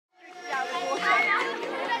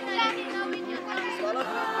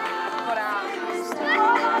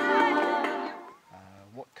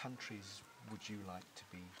countries would you like to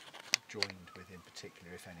be joined with in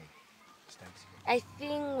particular, if any, Stacey? I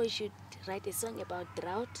think we should write a song about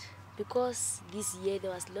drought, because this year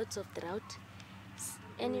there was lots of drought.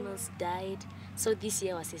 Animals died, so this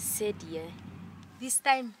year was a sad year. This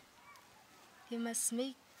time, we must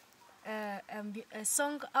make a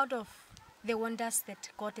song out of the wonders that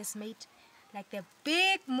God has made, like the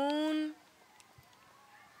big moon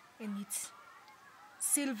and its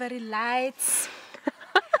silvery lights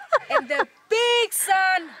and the big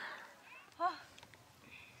sun. Oh.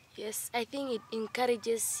 Yes, I think it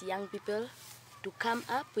encourages young people to come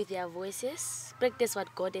up with their voices, practice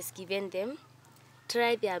what God has given them,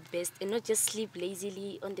 try their best and not just sleep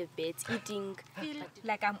lazily on the beds eating. I feel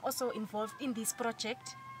like I'm also involved in this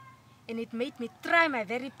project, and it made me try my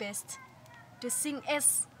very best to sing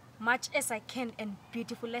as much as I can and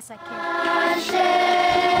beautiful as I can.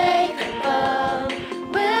 Unshakable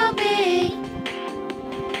will be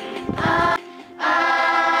unshakable.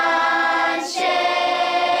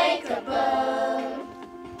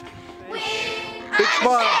 Big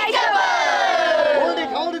smile. Unshakable.